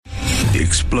the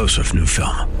explosive new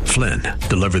film, Flynn,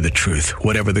 Deliver the Truth,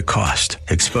 Whatever the Cost,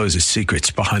 exposes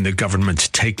secrets behind the government's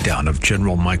takedown of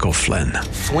General Michael Flynn.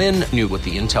 Flynn knew what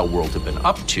the intel world had been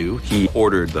up to. He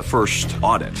ordered the first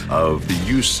audit of the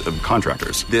use of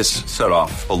contractors. This set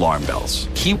off alarm bells.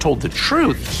 He told the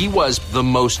truth. He was the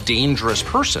most dangerous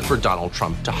person for Donald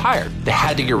Trump to hire. They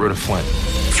had to get rid of Flynn.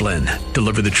 Flynn,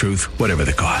 Deliver the Truth, Whatever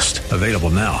the Cost. Available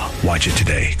now. Watch it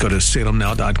today. Go to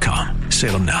salemnow.com.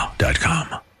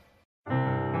 salemnow.com.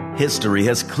 History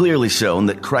has clearly shown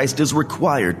that Christ is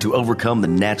required to overcome the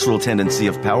natural tendency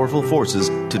of powerful forces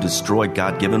to destroy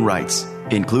God-given rights,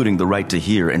 including the right to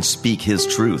hear and speak His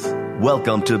truth.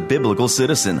 Welcome to Biblical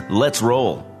Citizen. Let's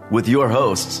roll with your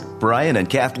hosts, Brian and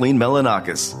Kathleen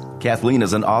Melanakis. Kathleen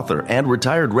is an author and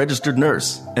retired registered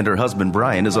nurse, and her husband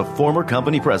Brian is a former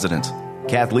company president.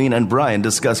 Kathleen and Brian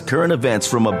discuss current events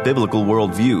from a biblical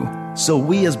worldview, so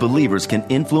we as believers can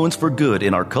influence for good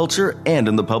in our culture and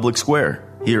in the public square.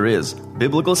 Here is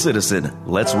Biblical Citizen.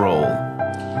 Let's roll.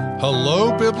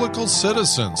 Hello, Biblical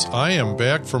Citizens. I am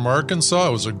back from Arkansas.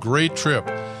 It was a great trip.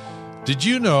 Did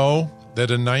you know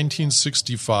that in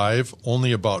 1965,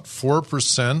 only about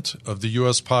 4% of the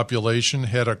U.S. population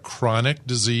had a chronic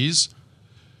disease?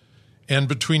 And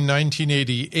between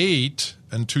 1988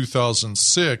 and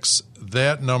 2006,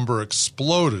 that number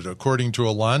exploded, according to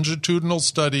a longitudinal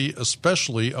study,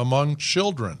 especially among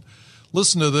children.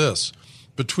 Listen to this.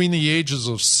 Between the ages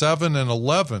of 7 and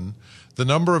 11, the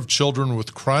number of children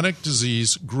with chronic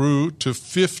disease grew to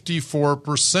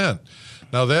 54%.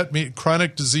 Now, that means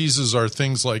chronic diseases are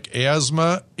things like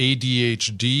asthma,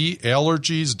 ADHD,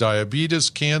 allergies, diabetes,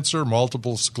 cancer,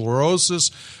 multiple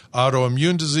sclerosis,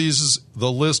 autoimmune diseases.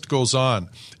 The list goes on.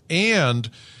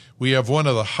 And we have one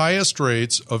of the highest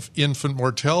rates of infant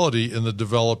mortality in the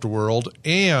developed world,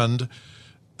 and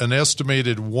an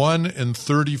estimated 1 in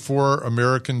 34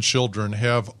 American children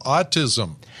have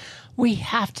autism. We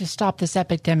have to stop this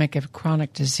epidemic of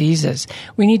chronic diseases.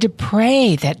 We need to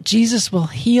pray that Jesus will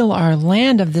heal our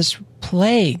land of this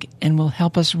plague and will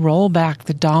help us roll back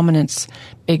the dominance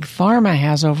Big Pharma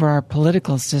has over our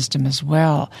political system as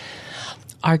well.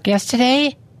 Our guest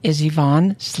today is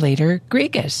Yvonne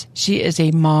Slater-Grigas. She is a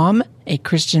mom, a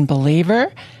Christian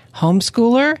believer,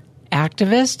 homeschooler,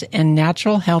 activist, and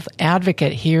natural health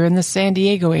advocate here in the San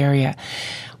Diego area.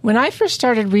 When I first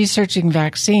started researching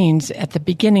vaccines at the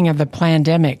beginning of the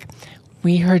pandemic,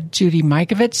 we heard Judy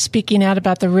Mikovits speaking out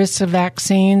about the risks of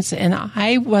vaccines, and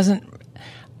I wasn't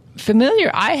familiar.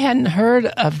 I hadn't heard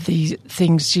of the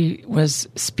things she was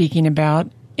speaking about.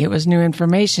 It was new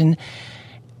information.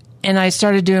 And I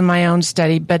started doing my own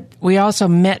study, but we also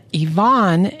met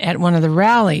Yvonne at one of the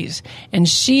rallies, and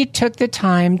she took the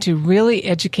time to really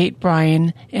educate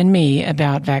Brian and me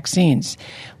about vaccines.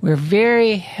 We're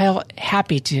very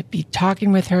happy to be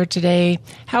talking with her today.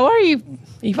 How are you,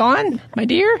 Yvonne, my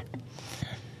dear?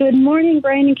 Good morning,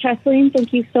 Brian and Kathleen.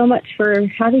 Thank you so much for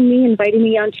having me, inviting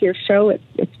me onto your show.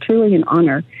 It's truly an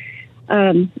honor.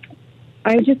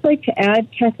 I would just like to add,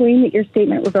 Kathleen, that your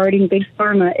statement regarding Big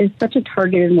Pharma is such a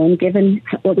targeted one, given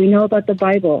what we know about the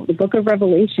Bible, the book of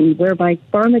Revelation, whereby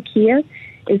pharmakia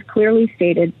is clearly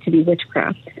stated to be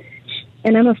witchcraft.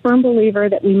 And I'm a firm believer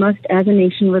that we must, as a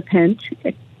nation, repent.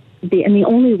 And the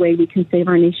only way we can save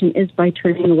our nation is by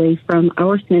turning away from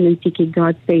our sin and seeking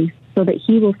God's face so that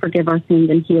He will forgive our sins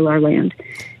and heal our land.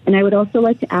 And I would also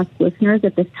like to ask listeners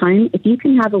at this time, if you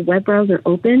can have a web browser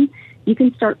open, you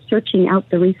can start searching out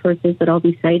the resources that I'll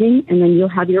be citing, and then you'll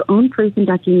have your own proof and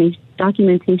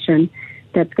documentation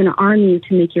that's going to arm you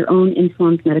to make your own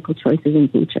informed medical choices in the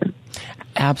future.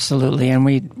 Absolutely, and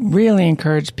we really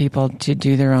encourage people to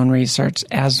do their own research,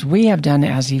 as we have done,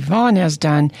 as Yvonne has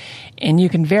done, and you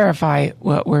can verify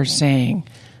what we're saying.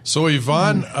 So,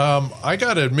 Yvonne, I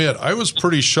got to admit, I was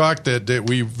pretty shocked that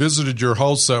we visited your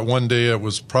house that one day. It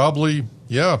was probably,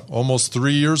 almost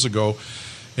 3 years ago.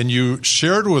 And you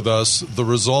shared with us the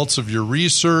results of your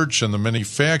research and the many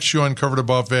facts you uncovered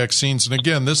about vaccines. And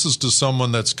again, this is to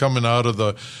someone that's coming out of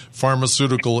the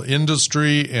pharmaceutical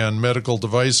industry and medical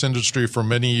device industry for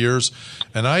many years.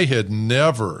 And I had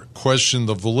never questioned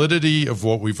the validity of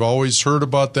what we've always heard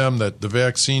about them, that the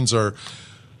vaccines are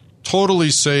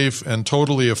totally safe and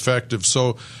totally effective.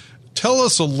 So tell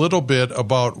us a little bit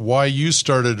about why you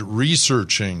started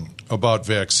researching about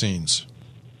vaccines.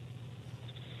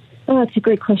 Oh, that's a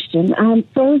great question.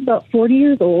 So I was about 40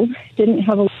 years old, didn't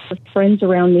have a lot of friends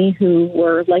around me who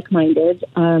were like-minded.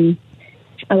 I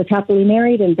was happily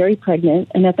married and very pregnant,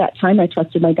 and at that time I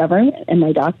trusted my government and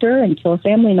my doctor until a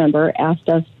family member asked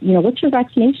us, what's your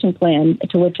vaccination plan?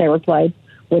 To which I replied,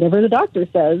 whatever the doctor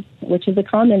says, which is a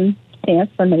common stance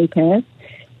for many parents.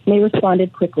 And they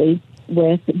responded quickly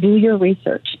with, do your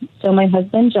research. So my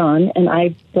husband, John, and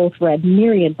I both read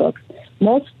myriad books,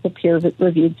 multiple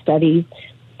peer-reviewed studies,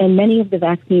 and many of the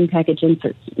vaccine package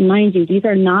inserts. Mind you, these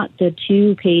are not the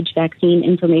 2-page vaccine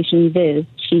information viz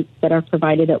sheets that are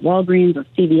provided at Walgreens or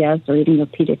CVS or even your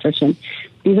pediatrician.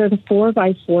 These are the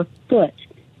 4x4 foot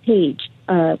page,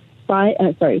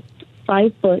 5-point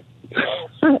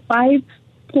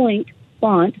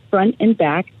font, front and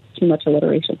back, too much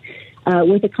alliteration,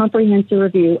 with a comprehensive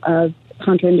review of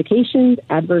contraindications,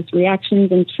 adverse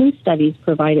reactions, and case studies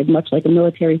provided, much like a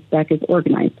military spec is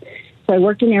organized. So I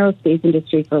worked in the aerospace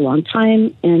industry for a long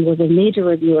time and was a major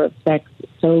reviewer of specs,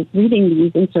 so reading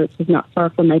these inserts is not far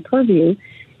from my purview.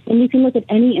 And you can look at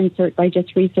any insert by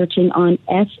just researching on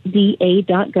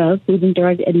FDA.gov, Food and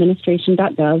Drug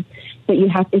Administration.gov, but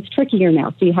it's trickier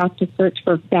now. So you have to search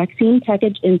for vaccine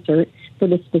package insert for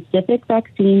the specific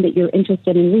vaccine that you're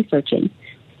interested in researching.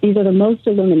 These are the most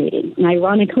illuminating. And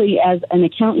ironically, as an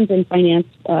accountant and finance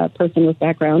person with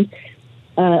background,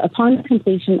 upon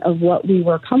completion of what we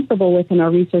were comfortable with in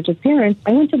our research as parents,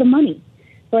 I went to the money.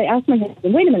 So I asked my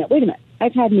husband, wait a minute.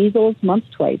 I've had measles, mumps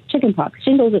twice, chickenpox,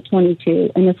 shingles at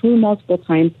 22, and the flu multiple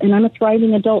times, and I'm a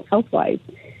thriving adult health-wise.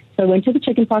 So I went to the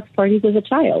chickenpox parties as a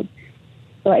child.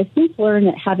 So I've since learned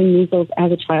that having measles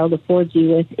as a child affords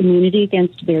you with immunity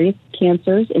against various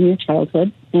cancers in your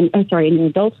childhood, in your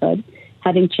adulthood.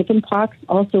 Having chickenpox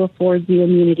also affords you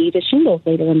immunity to shingles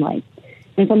later in life.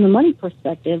 And from the money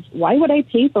perspective, why would I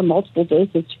pay for multiple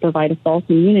doses to provide a false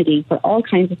immunity for all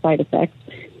kinds of side effects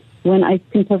when I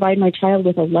can provide my child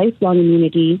with a lifelong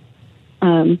immunity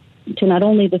to not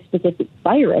only the specific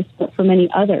virus, but for many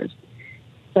others?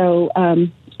 So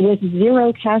with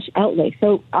zero cash outlay.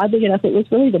 So oddly enough, it was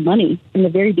really the money in the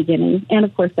very beginning and,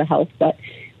 of course, the health. But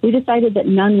we decided that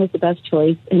none was the best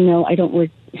choice. And no, I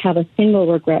don't have a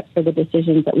single regret for the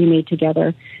decisions that we made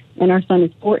together. And our son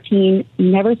is 14,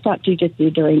 never stopped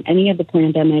jiu-jitsu during any of the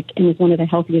pandemic, and is one of the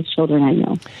healthiest children I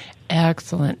know.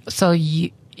 Excellent. So you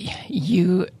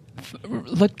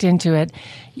looked into it,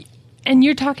 and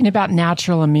you're talking about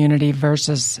natural immunity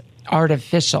versus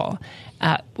artificial.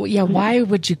 Why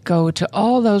would you go to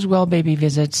all those well baby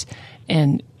visits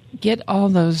and get all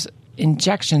those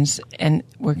injections, and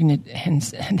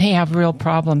they have real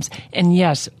problems? And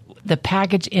yes, the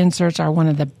package inserts are one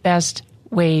of the best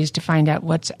ways to find out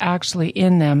what's actually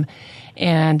in them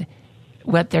and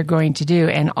what they're going to do,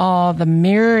 and all the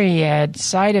myriad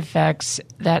side effects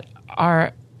that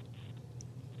are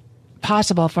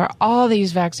possible for all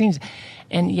these vaccines.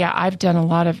 And yeah, I've done a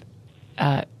lot of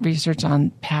research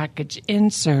on package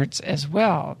inserts as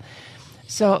well.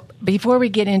 So before we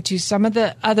get into some of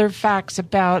the other facts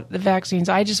about the vaccines,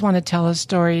 I just want to tell a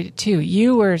story too.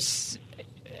 You were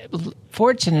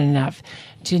fortunate enough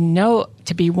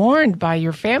to be warned by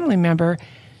your family member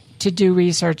to do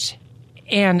research.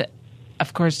 And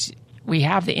of course, we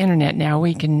have the internet now.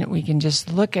 We can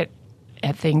just look at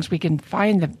things. We can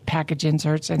find the package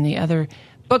inserts and the other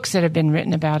books that have been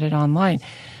written about it online.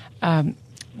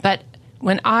 But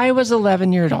when I was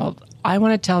 11 years old, I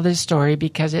want to tell this story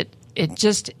because it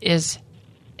just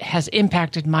has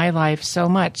impacted my life so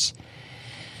much.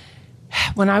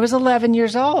 When I was 11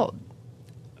 years old,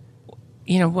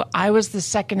 I was the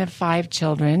second of 5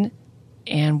 children,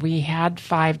 and we had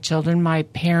 5 children. My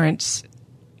parents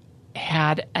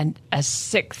had a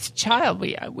 6th child.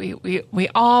 We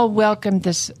all welcomed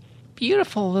this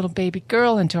beautiful little baby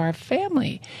girl into our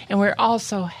family, and we're all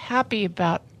so happy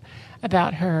about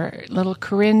her. Little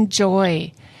Corinne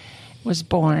Joy was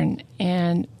born,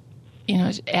 and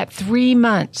at 3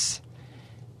 months,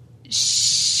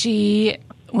 she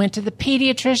went to the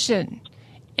pediatrician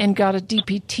and got a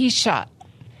DPT shot.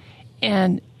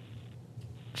 And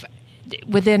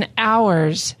within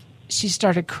hours, she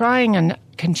started crying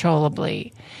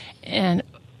uncontrollably. And,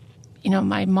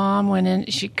 my mom went in.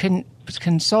 She couldn't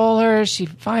console her. She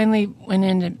finally went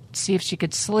in to see if she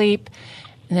could sleep.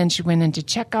 And then she went in to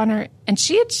check on her. And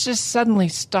she had just suddenly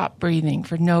stopped breathing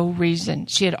for no reason.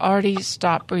 She had already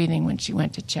stopped breathing when she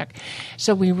went to check.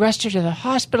 So we rushed her to the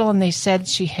hospital, and they said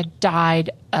she had died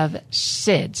of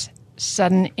SIDS,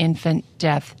 Sudden Infant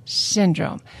Death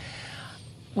Syndrome.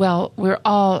 Well, we're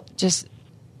all just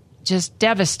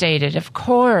devastated, of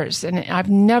course, and I've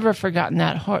never forgotten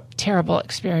that terrible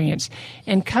experience.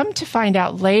 And come to find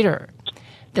out later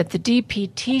that the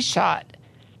DPT shot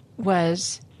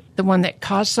was the one that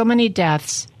caused so many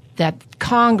deaths that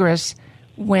Congress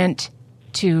went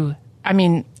to,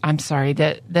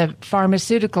 the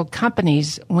pharmaceutical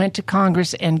companies went to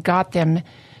Congress and got them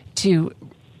to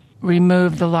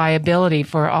remove the liability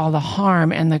for all the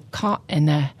harm and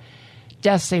the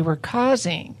deaths they were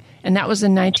causing. And that was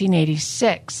in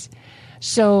 1986.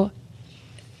 So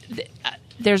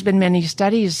there's been many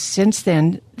studies since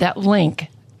then that link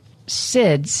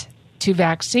SIDS to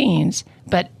vaccines,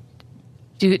 but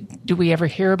do we ever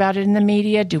hear about it in the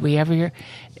media? Do we ever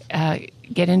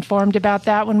get informed about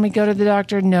that when we go to the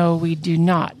doctor? No, we do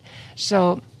not.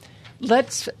 So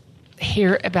let's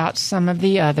hear about some of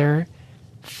the other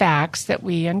facts that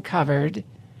we uncovered.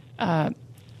 And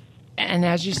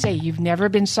as you say, you've never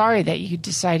been sorry that you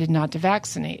decided not to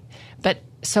vaccinate. But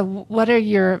so what are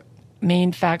your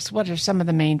main facts? What are some of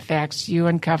the main facts you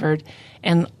uncovered?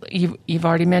 And you've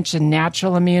already mentioned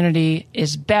natural immunity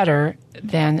is better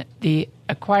than the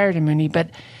acquired immunity. But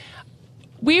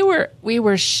we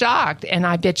were shocked, and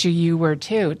I bet you were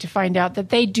too, to find out that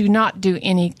they do not do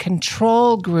any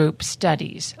control group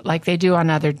studies like they do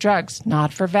on other drugs,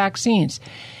 not for vaccines.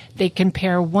 They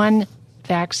compare one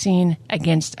vaccine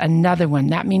against another one.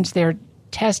 That means they're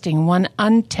testing one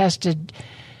untested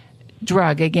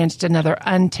drug against another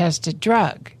untested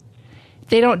drug.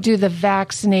 They don't do the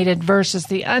vaccinated versus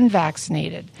the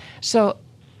unvaccinated. So,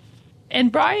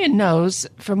 and Brian knows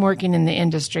from working in the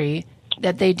industry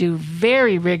that they do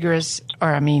very rigorous,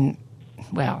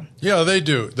 yeah, they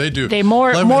do. They're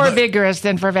more vigorous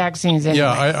than for vaccines anyway.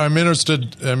 Yeah, I'm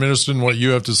interested in what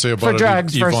you have to say about for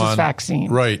drugs Yvonne. versus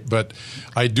vaccine. Right, but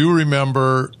I do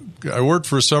remember I worked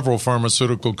for several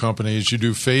pharmaceutical companies. You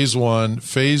do phase 1,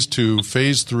 phase 2,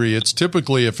 phase 3. It's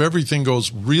typically, if everything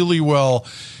goes really well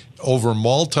over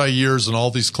multi-years and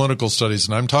all these clinical studies,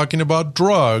 and I'm talking about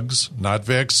drugs, not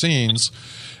vaccines,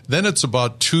 then it's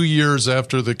about 2 years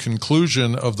after the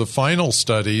conclusion of the final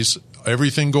studies,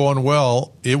 everything going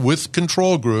well with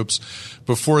control groups,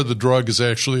 before the drug is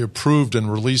actually approved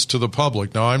and released to the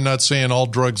public. Now, I'm not saying all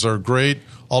drugs are great,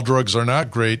 all drugs are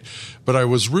not great, but I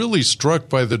was really struck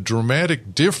by the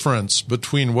dramatic difference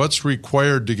between what's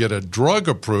required to get a drug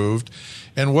approved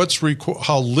and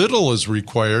how little is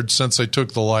required, since I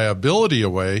took the liability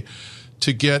away,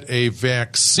 to get a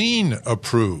vaccine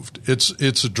approved.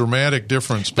 It's a dramatic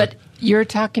difference. But you're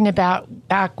talking about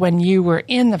back when you were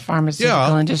in the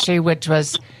pharmaceutical industry, which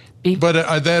was...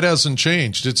 But that hasn't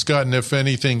changed. It's gotten, if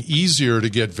anything, easier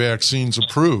to get vaccines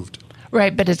approved.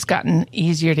 Right, but it's gotten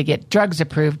easier to get drugs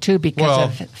approved, too,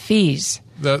 because of fees.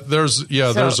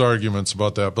 There's arguments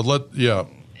about that. But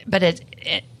But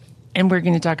and we're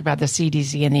going to talk about the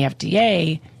CDC and the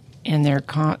FDA and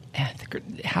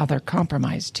how they're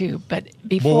compromised too. But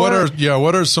before,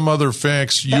 what are some other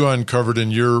facts you uncovered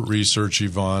in your research,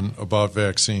 Yvonne, about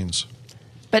vaccines?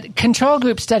 But control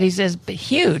group studies is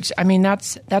huge. I mean,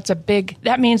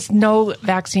 that means no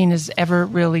vaccine is ever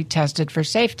really tested for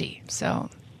safety. So,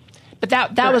 but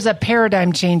that was a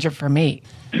paradigm changer for me.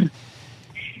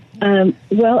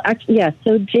 Actually, yeah.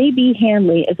 So J.B.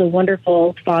 Hanley is a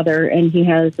wonderful father, and he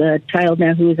has a child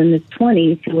now who is in his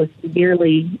 20s who was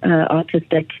severely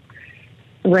autistic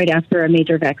right after a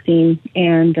major vaccine.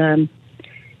 And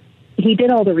he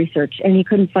did all the research, and he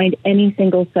couldn't find any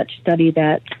single such study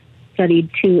that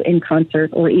studied two in concert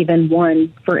or even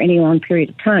one for any long period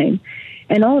of time.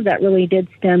 And all of that really did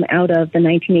stem out of the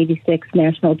 1986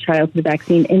 National Childhood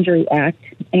Vaccine Injury Act.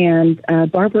 And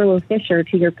Barbara Loe Fisher,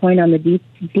 to your point on the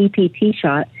DPT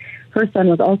shot, her son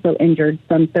was also injured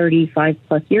some 35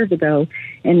 plus years ago.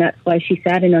 And that's why she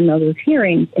sat in on those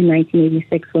hearings in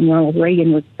 1986 when Ronald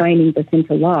Reagan was signing this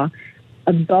into law,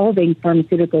 absolving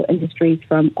pharmaceutical industries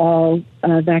from all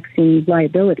vaccine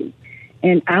liability.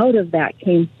 And out of that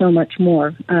came so much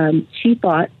more. She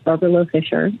thought, Barbara Loe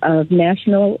Fisher, of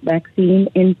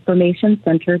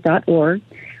nationalvaccineinformationcenter.org.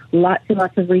 Lots and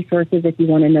lots of resources if you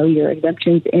want to know your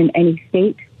exemptions in any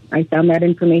state. I found that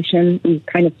information. We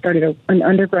kind of started an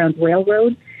underground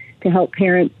railroad to help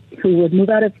parents who would move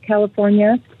out of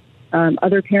California.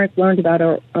 Other parents learned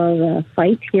about our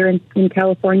fight here in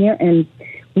California, and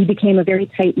we became a very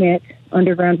tight-knit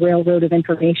underground railroad of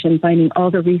information, finding all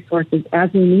the resources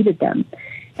as we needed them.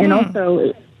 And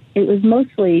also, it was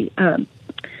mostly,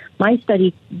 my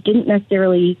study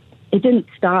didn't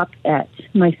stop at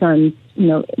my son's,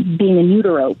 being in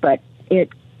utero, but it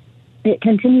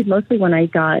continued mostly when I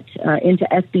got into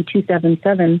SB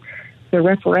 277, the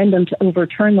referendum to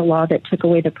overturn the law that took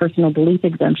away the personal belief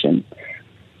exemption.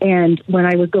 And when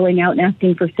I was going out and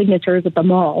asking for signatures at the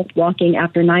mall, walking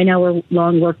after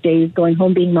 9-hour-long work days, going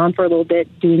home, being mom for a little bit,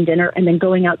 doing dinner, and then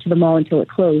going out to the mall until it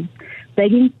closed,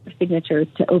 begging for signatures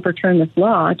to overturn this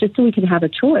law just so we could have a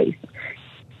choice.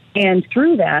 And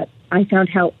through that, I found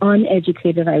how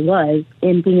uneducated I was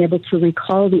in being able to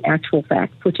recall the actual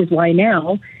facts, which is why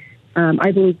now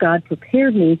I believe God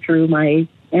prepared me through my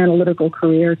analytical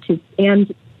career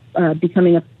and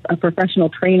becoming a professional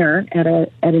trainer at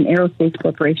an aerospace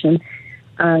corporation,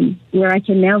 where I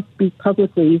can now speak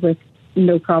publicly with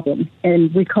no problem.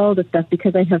 And recall the stuff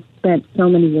because I have spent so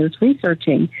many years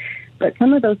researching. But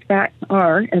some of those facts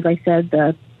are, as I said,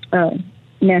 the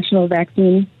National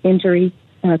Vaccine Injury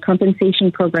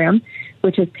Compensation Program,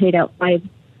 which has paid out $5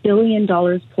 billion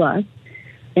plus.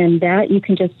 And that you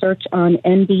can just search on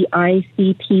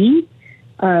NVICP,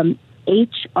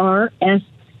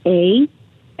 HRSA,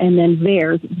 and then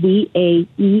VAERS,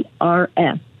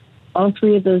 VAERS. All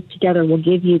three of those together will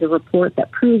give you the report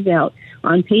that proves out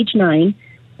on page 9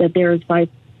 that there is $5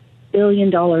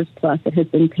 billion plus that has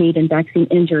been paid in vaccine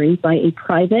injury by a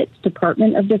private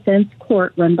Department of Defense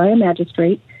court run by a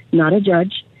magistrate, not a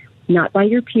judge, not by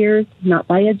your peers, not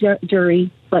by a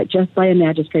jury, but just by a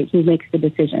magistrate who makes the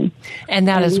decision. And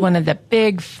that is one of the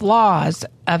big flaws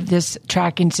of this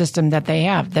tracking system that they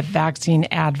have, the vaccine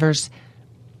adverse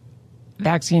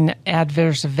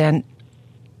event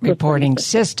reporting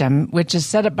system, which is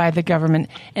set up by the government,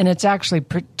 and it's actually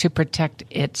to protect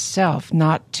itself,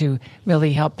 not to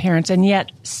really help parents. And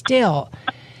yet, still,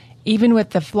 even with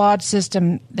the flawed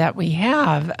system that we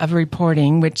have of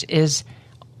reporting, which is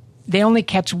they only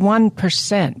catch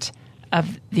 1%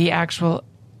 of the actual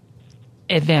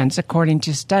events, according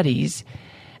to studies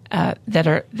that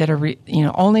are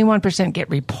only 1% get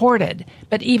reported.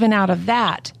 But even out of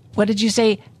that, what did you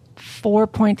say?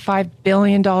 $4.5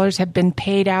 billion have been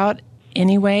paid out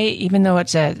anyway, even though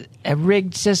it's a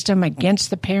rigged system against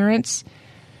the parents?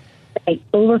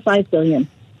 Over $5 billion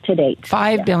to date.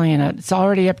 $5 billion. It's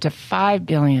already up to $5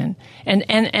 billion.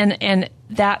 And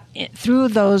that through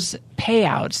those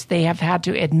payouts, they have had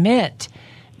to admit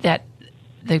that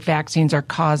the vaccines are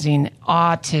causing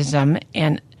autism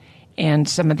and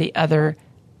some of the other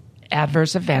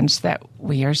adverse events that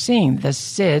we are seeing. The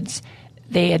SIDS,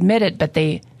 they admit it, but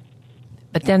then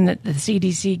the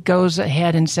CDC goes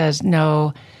ahead and says,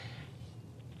 no,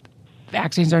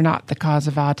 vaccines are not the cause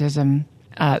of autism.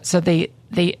 So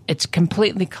it's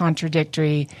completely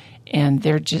contradictory, and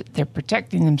they're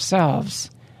protecting themselves.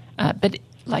 But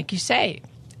like you say,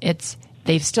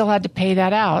 they've still had to pay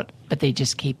that out, but they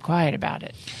just keep quiet about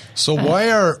it. So why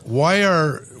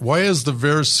is the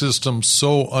VAERS system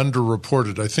so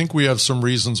underreported? I think we have some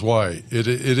reasons why. It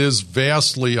is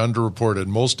vastly underreported.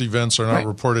 Most events are not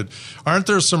reported. Aren't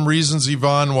there some reasons,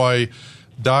 Yvonne, why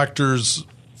doctors,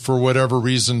 for whatever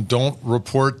reason, don't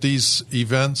report these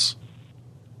events?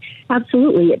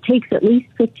 Absolutely. It takes at least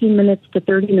 15 minutes to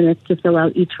 30 minutes to fill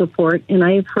out each report. And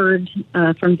I have heard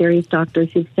from various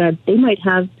doctors who've said they might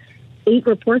have 8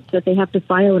 reports that they have to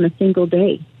file in a single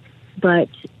day, but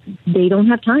they don't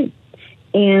have time.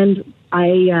 And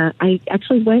I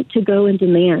actually went to go and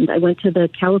demand. I went to the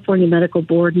California Medical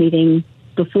Board meeting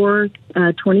before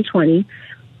 2020,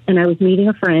 and I was meeting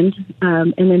a friend,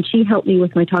 and then she helped me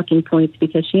with my talking points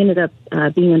because she ended up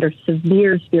being under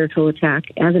severe spiritual attack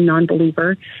as a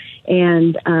non-believer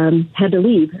and had to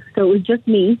leave. So it was just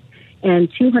me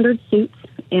and 200 suits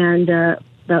and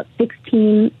about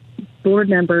 16 board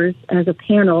members as a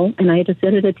panel, and I had to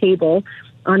sit at a table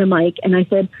on a mic, and I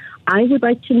said, I would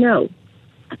like to know,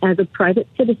 as a private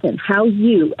citizen, how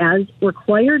you, as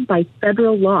required by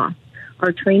federal law,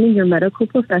 are training your medical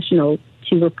professionals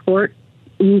to report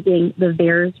using the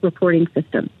VAERS reporting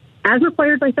system. As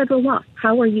required by federal law,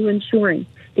 how are you ensuring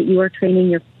that you are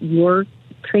training your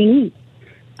trainees?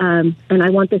 And I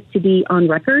want this to be on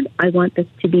record. I want this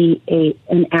to be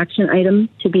an action item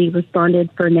to be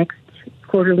responded for next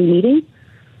quarterly meeting.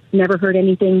 Never heard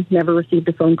anything, never received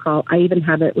a phone call. I even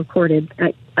have it recorded.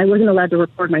 I wasn't allowed to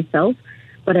record myself,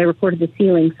 but I recorded the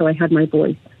ceiling, so I had my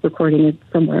voice recording it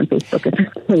somewhere on Facebook at this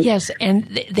point. Yes, and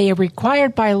they are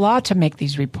required by law to make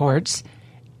these reports.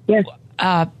 Yes.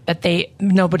 But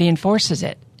nobody enforces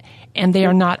it. And they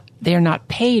are not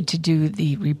paid to do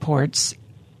the reports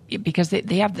because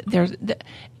they're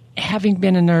having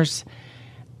been a nurse.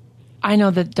 I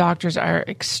know that doctors are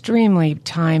extremely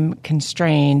time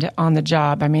constrained on the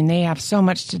job. I mean, they have so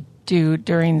much to do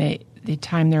during the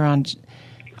time they're on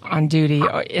duty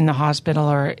or in the hospital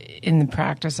or in the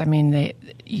practice. I mean,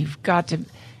 you've got to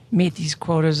meet these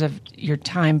quotas of your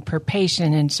time per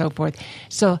patient and so forth.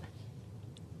 So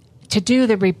to do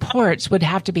the reports would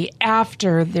have to be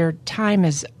after their time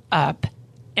is up,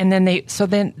 and then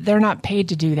they're not paid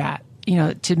to do that,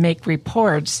 to make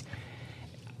reports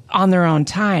on their own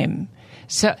time.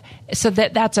 So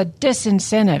that's a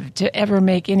disincentive to ever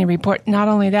make any report. Not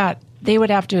only that, they would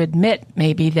have to admit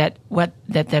maybe that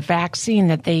the vaccine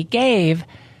that they gave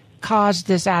caused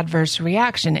this adverse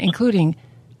reaction, including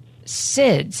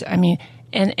SIDS. I mean,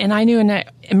 and I knew an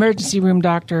emergency room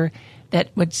doctor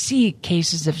that would see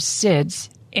cases of SIDS,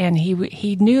 and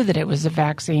he knew that it was the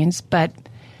vaccines, but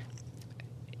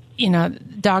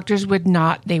doctors would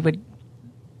not. They would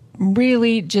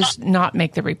really just not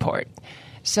make the report.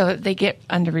 So they get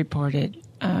underreported.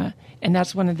 And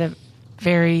that's one of the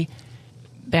very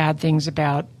bad things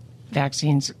about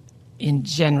vaccines in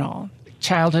general,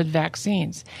 childhood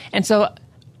vaccines. And so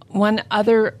one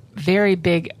other very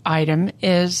big item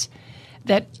is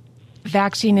that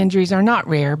vaccine injuries are not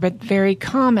rare, but very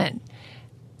common.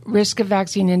 Risk of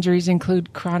vaccine injuries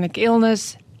include chronic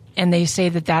illness, and they say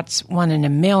that that's 1 in a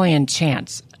million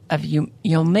chance of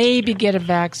you'll maybe get a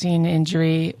vaccine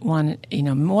injury, 1 in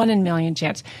a million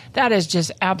chance. That is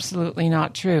just absolutely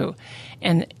not true.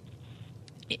 And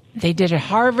they did a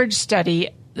Harvard study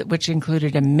which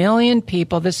included 1 million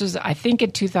people. This was, I think,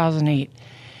 in 2008,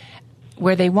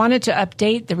 where they wanted to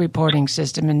update the reporting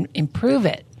system and improve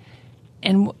it.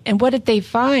 And what did they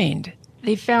find?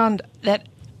 They found that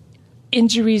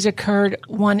injuries occurred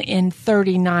 1 in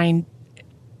 39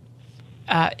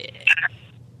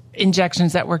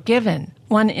 injections that were given,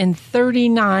 1 in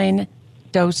 39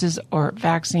 doses or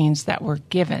vaccines that were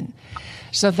given.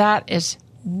 So that is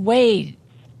way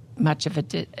much of a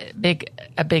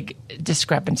big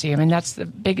discrepancy. I mean, that's the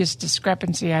biggest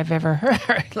discrepancy I've ever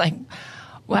heard. Like,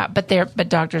 wow, but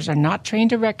doctors are not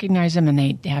trained to recognize them, and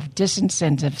they have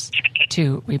disincentives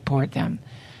to report them.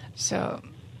 So,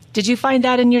 did you find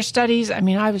that in your studies? I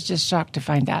mean, I was just shocked to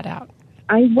find that out.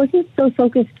 I wasn't so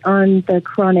focused on the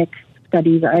chronic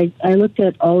studies. I looked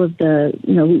at all of the,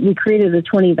 we created a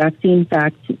 20 vaccine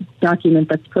fact document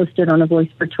that's posted on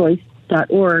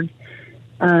avoiceforchoice.org,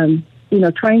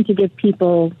 trying to give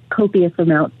people copious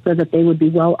amounts so that they would be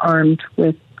well armed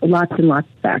with lots and lots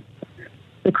of facts.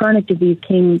 The chronic disease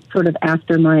came sort of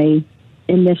after my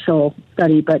initial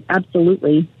study, but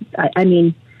absolutely. I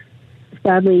mean,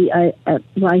 sadly,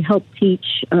 I helped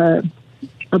teach a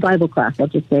Bible class, I'll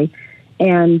just say,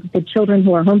 and the children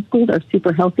who are homeschooled are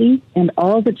super healthy, and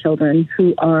all the children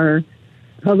who are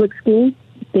public school,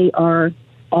 they are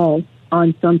all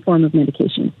on some form of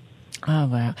medication. Oh,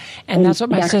 wow. And that's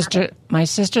what my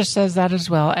sister says that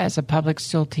as well as a public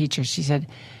school teacher. She said,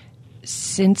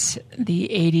 since the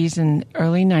 80s and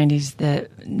early 90s, the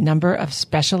number of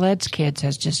special ed kids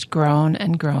has just grown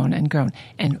and grown and grown.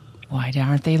 And why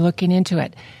aren't they looking into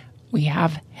it? We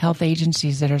have health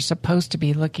agencies that are supposed to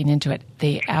be looking into it.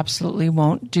 They absolutely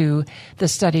won't do the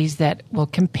studies that will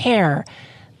compare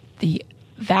the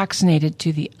vaccinated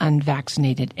to the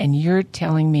unvaccinated. And you're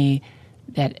telling me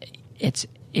that it's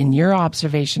in your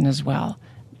observation as well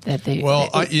that they. Well,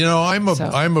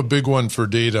 I'm a big one for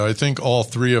data. I think all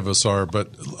three of us are, but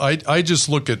I just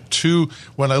look at two.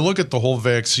 When I look at the whole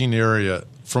vaccine area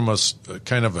from a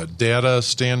kind of a data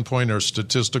standpoint or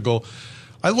statistical,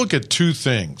 I look at two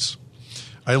things.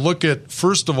 I look at,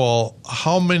 first of all,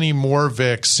 how many more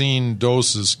vaccine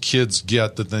doses kids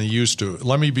get than they used to.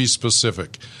 Let me be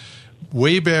specific.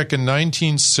 Way back in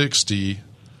 1960,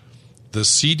 the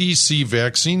CDC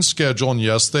vaccine schedule, and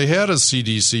yes, they had a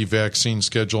CDC vaccine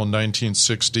schedule in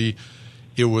 1960,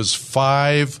 it was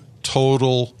 5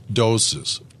 total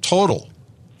doses, total,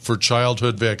 for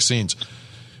childhood vaccines.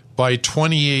 By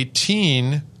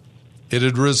 2018, it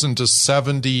had risen to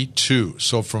 72.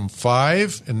 So from 5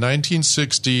 in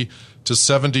 1960 to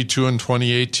 72 in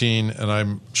 2018, and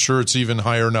I'm sure it's even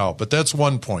higher now. But that's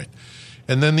one point.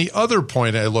 And then the other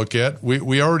point I look at,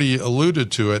 we already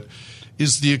alluded to it,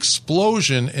 is the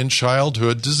explosion in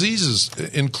childhood diseases,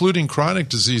 including chronic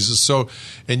diseases. So,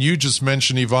 and you just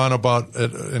mentioned, Yvonne,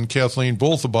 and Kathleen,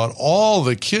 both about all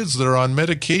the kids that are on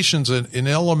medications in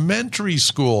elementary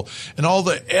school and all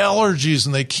the allergies,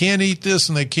 and they can't eat this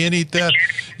and they can't eat that.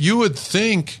 You would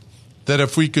think that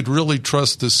if we could really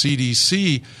trust the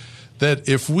CDC, that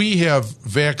if we have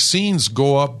vaccines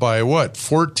go up by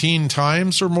 14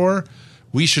 times or more,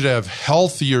 we should have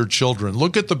healthier children.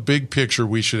 Look at the big picture.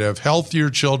 We should have healthier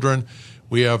children.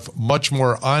 We have much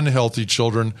more unhealthy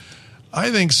children.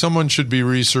 I think someone should be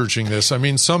researching this. I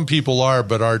mean, some people are,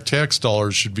 but our tax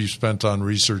dollars should be spent on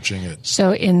researching it.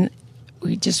 So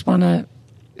we just want to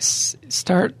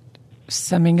start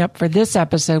summing up for this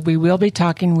episode. We will be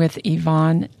talking with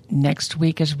Yvonne next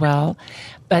week as well.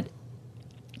 But,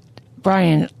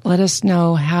 Brian, let us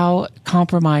know how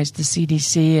compromised the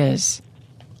CDC is.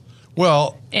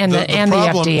 Well, and the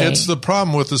problem, FDA. It's the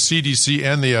problem with the CDC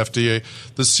and the FDA.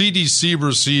 The CDC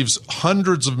receives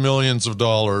hundreds of millions of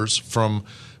dollars from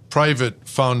private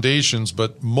foundations,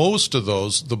 but most of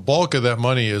those, the bulk of that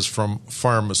money is from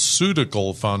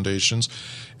pharmaceutical foundations.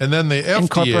 And then the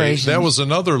FDA, that was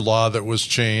another law that was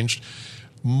changed.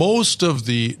 Most of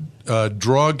the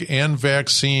drug and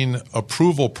vaccine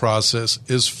approval process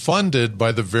is funded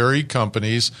by the very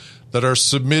companies that are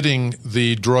submitting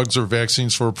the drugs or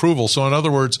vaccines for approval. So in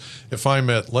other words, if I'm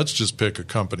at, let's just pick a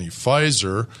company,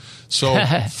 Pfizer. So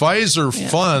Pfizer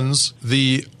funds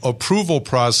the approval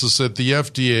process at the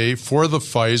FDA for the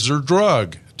Pfizer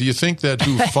drug. Do you think that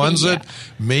who funds it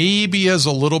maybe has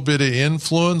a little bit of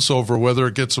influence over whether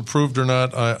it gets approved or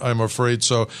not? I'm afraid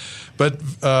so. But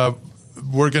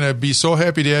we're going to be so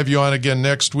happy to have you on again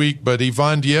next week. But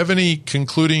Yvonne, do you have any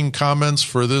concluding comments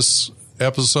for this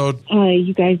episode?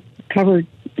 You guys covered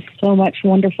so much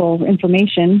wonderful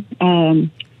information.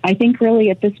 I think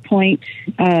really at this point,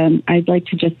 I'd like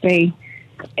to just say,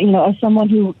 as someone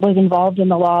who was involved in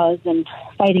the laws and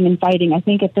fighting, I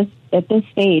think at this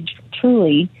stage,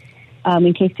 truly,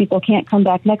 in case people can't come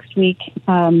back next week,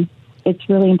 it's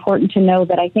really important to know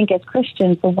that I think as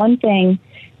Christians, the one thing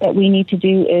that we need to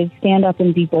do is stand up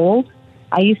and be bold.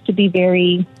 I used to be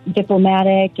very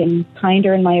diplomatic and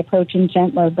kinder in my approach and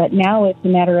gentler, but now it's a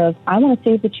matter of I want to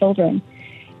save the children.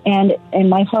 And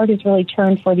my heart is really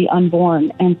turned for the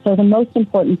unborn. And so the most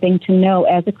important thing to know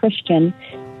as a Christian,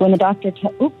 when the doctor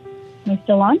am I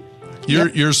still on?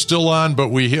 You're still on, but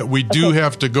we do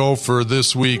have to go for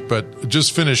this week, but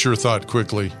just finish your thought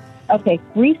quickly. Okay.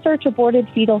 Research aborted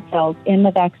fetal cells in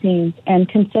the vaccines and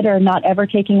consider not ever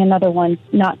taking another one,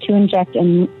 not to inject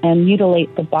and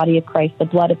mutilate the body of Christ, the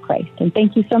blood of Christ. And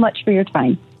thank you so much for your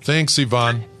time. Thanks,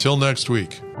 Yvonne. Till next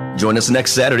week. Join us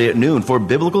next Saturday at noon for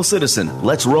Biblical Citizen.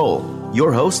 Let's roll.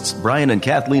 Your hosts, Brian and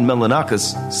Kathleen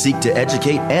Melanakis, seek to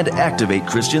educate and activate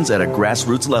Christians at a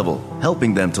grassroots level,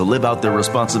 helping them to live out their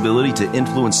responsibility to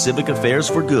influence civic affairs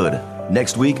for good.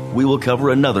 Next week, we will cover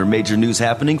another major news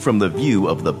happening from the view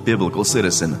of the biblical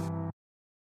citizen.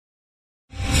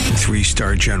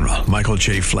 3-star General Michael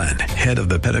J. Flynn, head of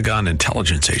the Pentagon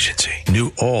Intelligence Agency,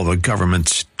 knew all the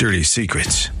government's dirty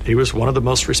secrets. He was one of the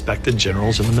most respected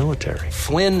generals in the military.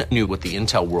 Flynn knew what the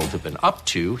intel world had been up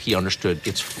to. He understood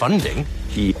its funding.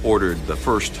 He ordered the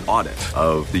first audit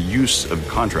of the use of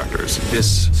contractors.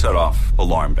 This set off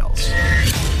alarm bells.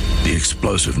 The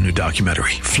explosive new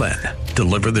documentary, Flynn,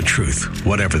 Deliver the Truth,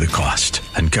 Whatever the Cost,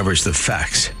 uncovers the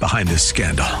facts behind this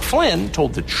scandal. Flynn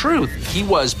told the truth. He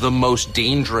was the most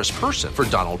dangerous person for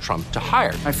Donald Trump to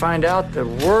hire. I find out the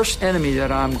worst enemy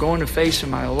that I'm going to face in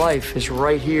my life is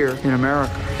right here in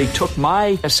America. They took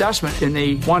my assessment and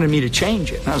they wanted me to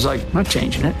change it. And I was like, I'm not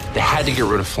changing it. They had to get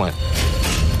rid of Flynn.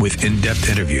 With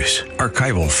in-depth interviews,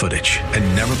 archival footage,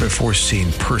 and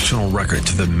never-before-seen personal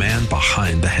records of the man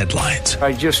behind the headlines.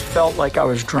 I just felt like I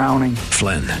was drowning.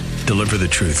 Flynn, Deliver the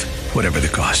Truth, Whatever the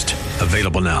Cost.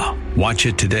 Available now. Watch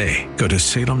it today. Go to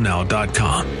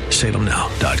salemnow.com.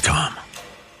 salemnow.com.